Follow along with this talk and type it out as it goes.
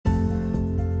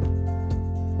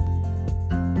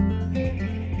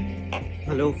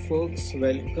Hello folks,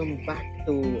 welcome back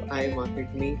to I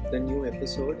Market Me, the new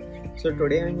episode. So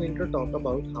today I'm going to talk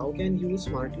about how can you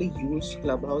smartly use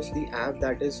Clubhouse, the app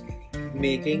that is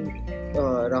making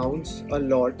rounds a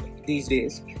lot these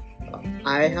days.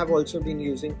 I have also been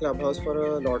using Clubhouse for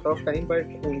a lot of time, but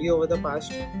only over the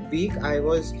past week I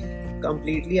was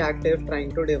completely active trying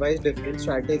to devise different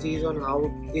strategies on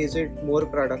how is it more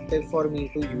productive for me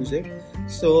to use it.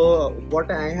 So what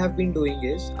I have been doing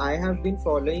is I have been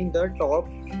following the top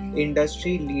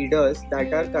industry leaders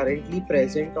that are currently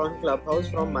present on Clubhouse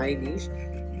from my niche.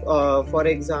 For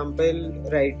example,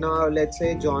 right now, let's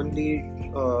say John Lee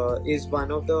is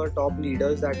one of the top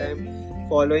leaders that I'm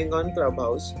following on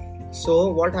Clubhouse. So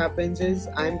what happens is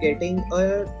I'm getting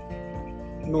a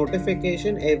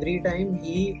notification every time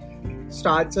he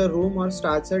starts a room or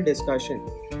starts a discussion.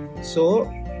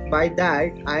 So by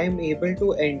that I am able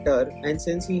to enter, and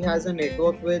since he has a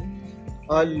network with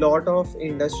a lot of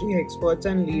industry experts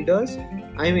and leaders,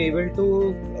 I am able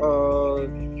to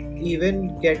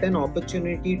even get an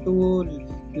opportunity to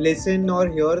listen or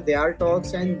hear their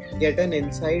talks and get an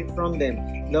insight from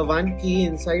them. The one key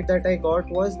insight that I got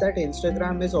was that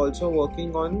Instagram is also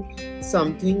working on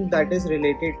something that is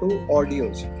related to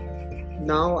audios.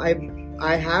 Now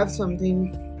I have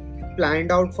something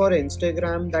planned out for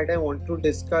Instagram that I want to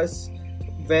discuss,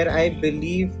 where I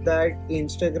believe that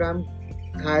Instagram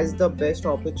has the best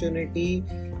opportunity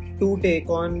to take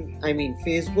on,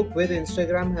 Facebook with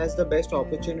Instagram has the best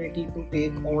opportunity to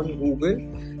take on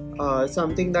Google.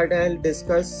 Something that I'll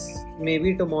discuss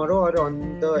maybe tomorrow or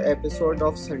on the episode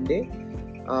of Sunday.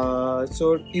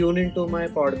 So tune into my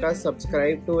podcast,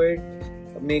 subscribe to it,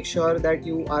 make sure that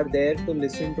you are there to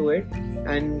listen to it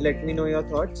and let me know your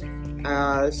thoughts.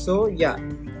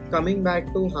 Coming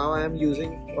back to how I am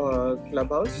using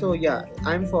Clubhouse. So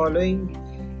I'm following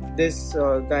this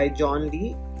guy John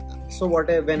Lee. So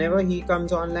whenever he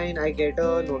comes online, I get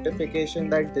a notification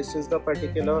that this is the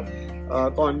particular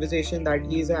conversation that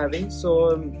he's having.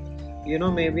 So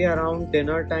maybe around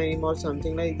dinner time or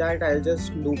something like that, I'll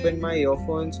just loop in my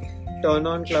earphones, turn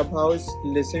on Clubhouse,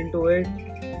 listen to it,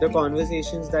 the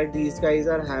conversations that these guys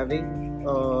are having,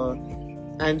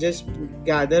 and just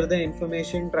gather the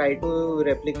information, try to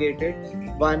replicate it.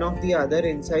 One of the other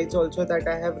insights also that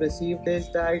I have received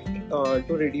is that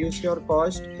to reduce your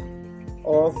cost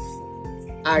of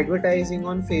advertising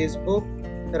on Facebook,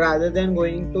 rather than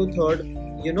going to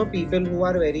people who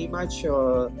are very much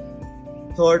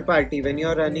third party when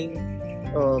you're running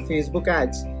Facebook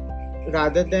ads,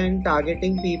 rather than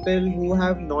targeting people who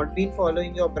have not been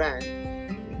following your brand,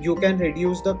 you can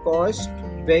reduce the cost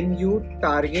when you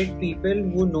target people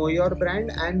who know your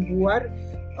brand and who are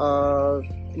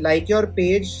like your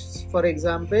page, for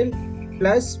example,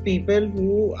 plus people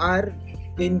who are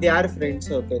in their friend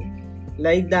circle.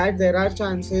 Like that, there are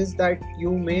chances that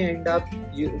you may end up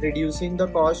reducing the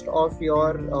cost of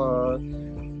your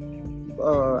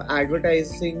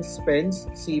advertising spends,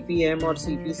 CPM or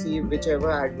CPC,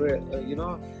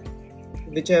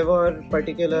 whichever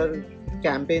particular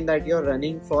campaign that you're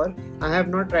running for. I have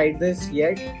not tried this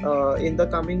yet. In the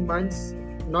coming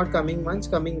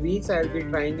weeks, I'll be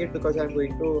trying it because I'm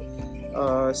going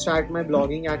to start my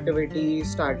blogging activity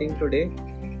starting today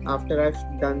after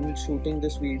I've done shooting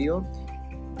this video.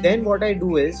 Then what I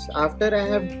do is, after I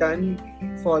have done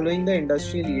following the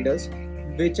industry leaders,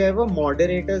 whichever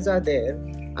moderators are there,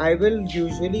 I will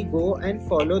usually go and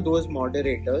follow those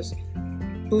moderators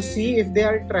to see if they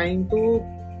are trying to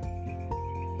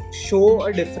show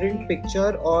a different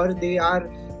picture, or they are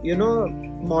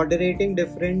moderating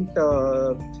different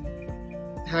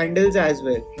handles as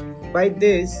well. By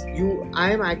this,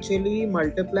 I am actually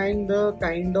multiplying the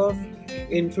kind of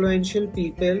influential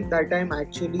people that I'm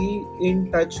actually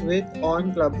in touch with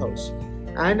on Clubhouse,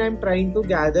 and I'm trying to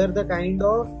gather the kind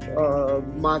of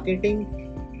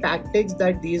marketing tactics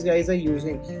that these guys are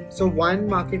using. So one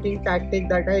marketing tactic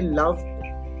that I love,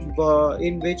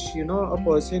 in which a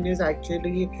person is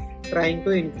actually trying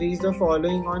to increase the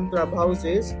following on Clubhouse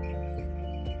is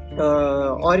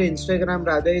or Instagram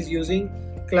rather, is using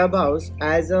Clubhouse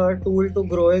as a tool to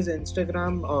grow his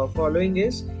Instagram following.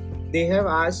 Is they have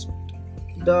asked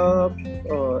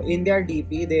in their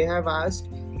DP, they have asked,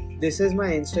 this is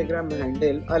my Instagram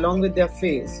handle, along with their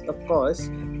face, of course.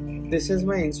 This is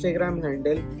my Instagram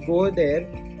handle. Go there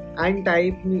and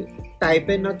type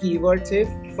in a keyword, say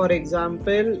for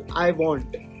example I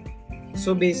want.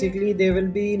 So basically what they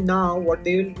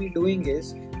will be doing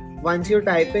is, once you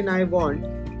type in I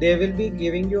want, they will be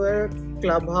giving you a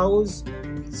Clubhouse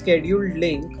scheduled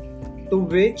link to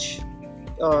which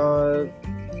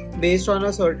based on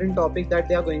a certain topic that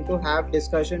they are going to have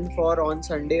discussion for on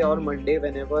Sunday or Monday,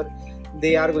 whenever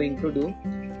they are going to do.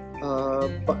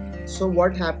 So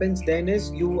what happens then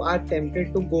is you are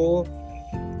tempted to go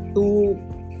to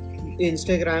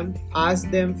Instagram, ask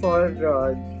them for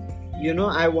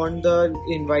I want the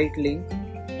invite link.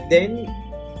 Then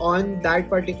on that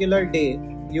particular day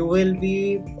you will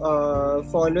be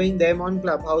following them on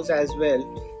Clubhouse as well,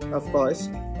 of course.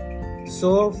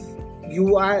 So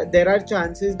there are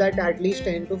chances that at least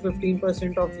 10 to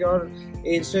 15% of your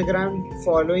Instagram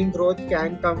following growth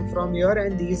can come from here,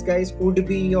 and these guys could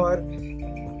be your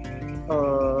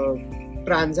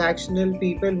transactional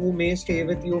people who may stay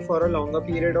with you for a longer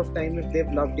period of time if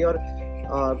they've loved your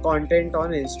content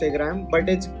on Instagram. But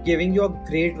it's giving you a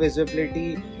great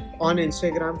visibility on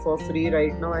Instagram for free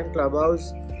right now, and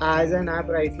Clubhouse as an app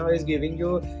right now is giving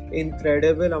you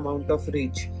incredible amount of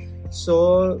reach.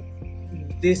 So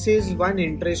this is one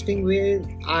interesting way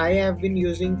I have been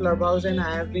using Clubhouse, and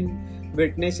I have been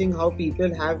witnessing how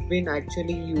people have been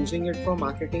actually using it for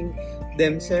marketing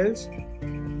themselves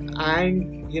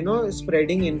and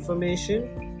spreading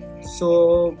information.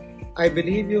 So I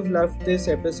believe you've loved this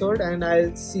episode, and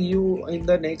I'll see you in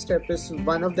the next episode,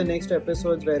 one of the next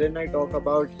episodes, wherein I talk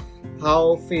about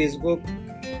how Facebook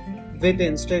with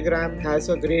Instagram has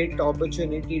a great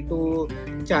opportunity to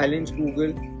challenge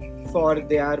Google for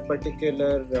their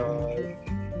particular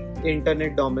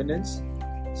internet dominance.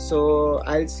 So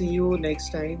I'll see you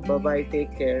next time. Bye bye,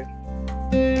 take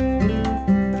care.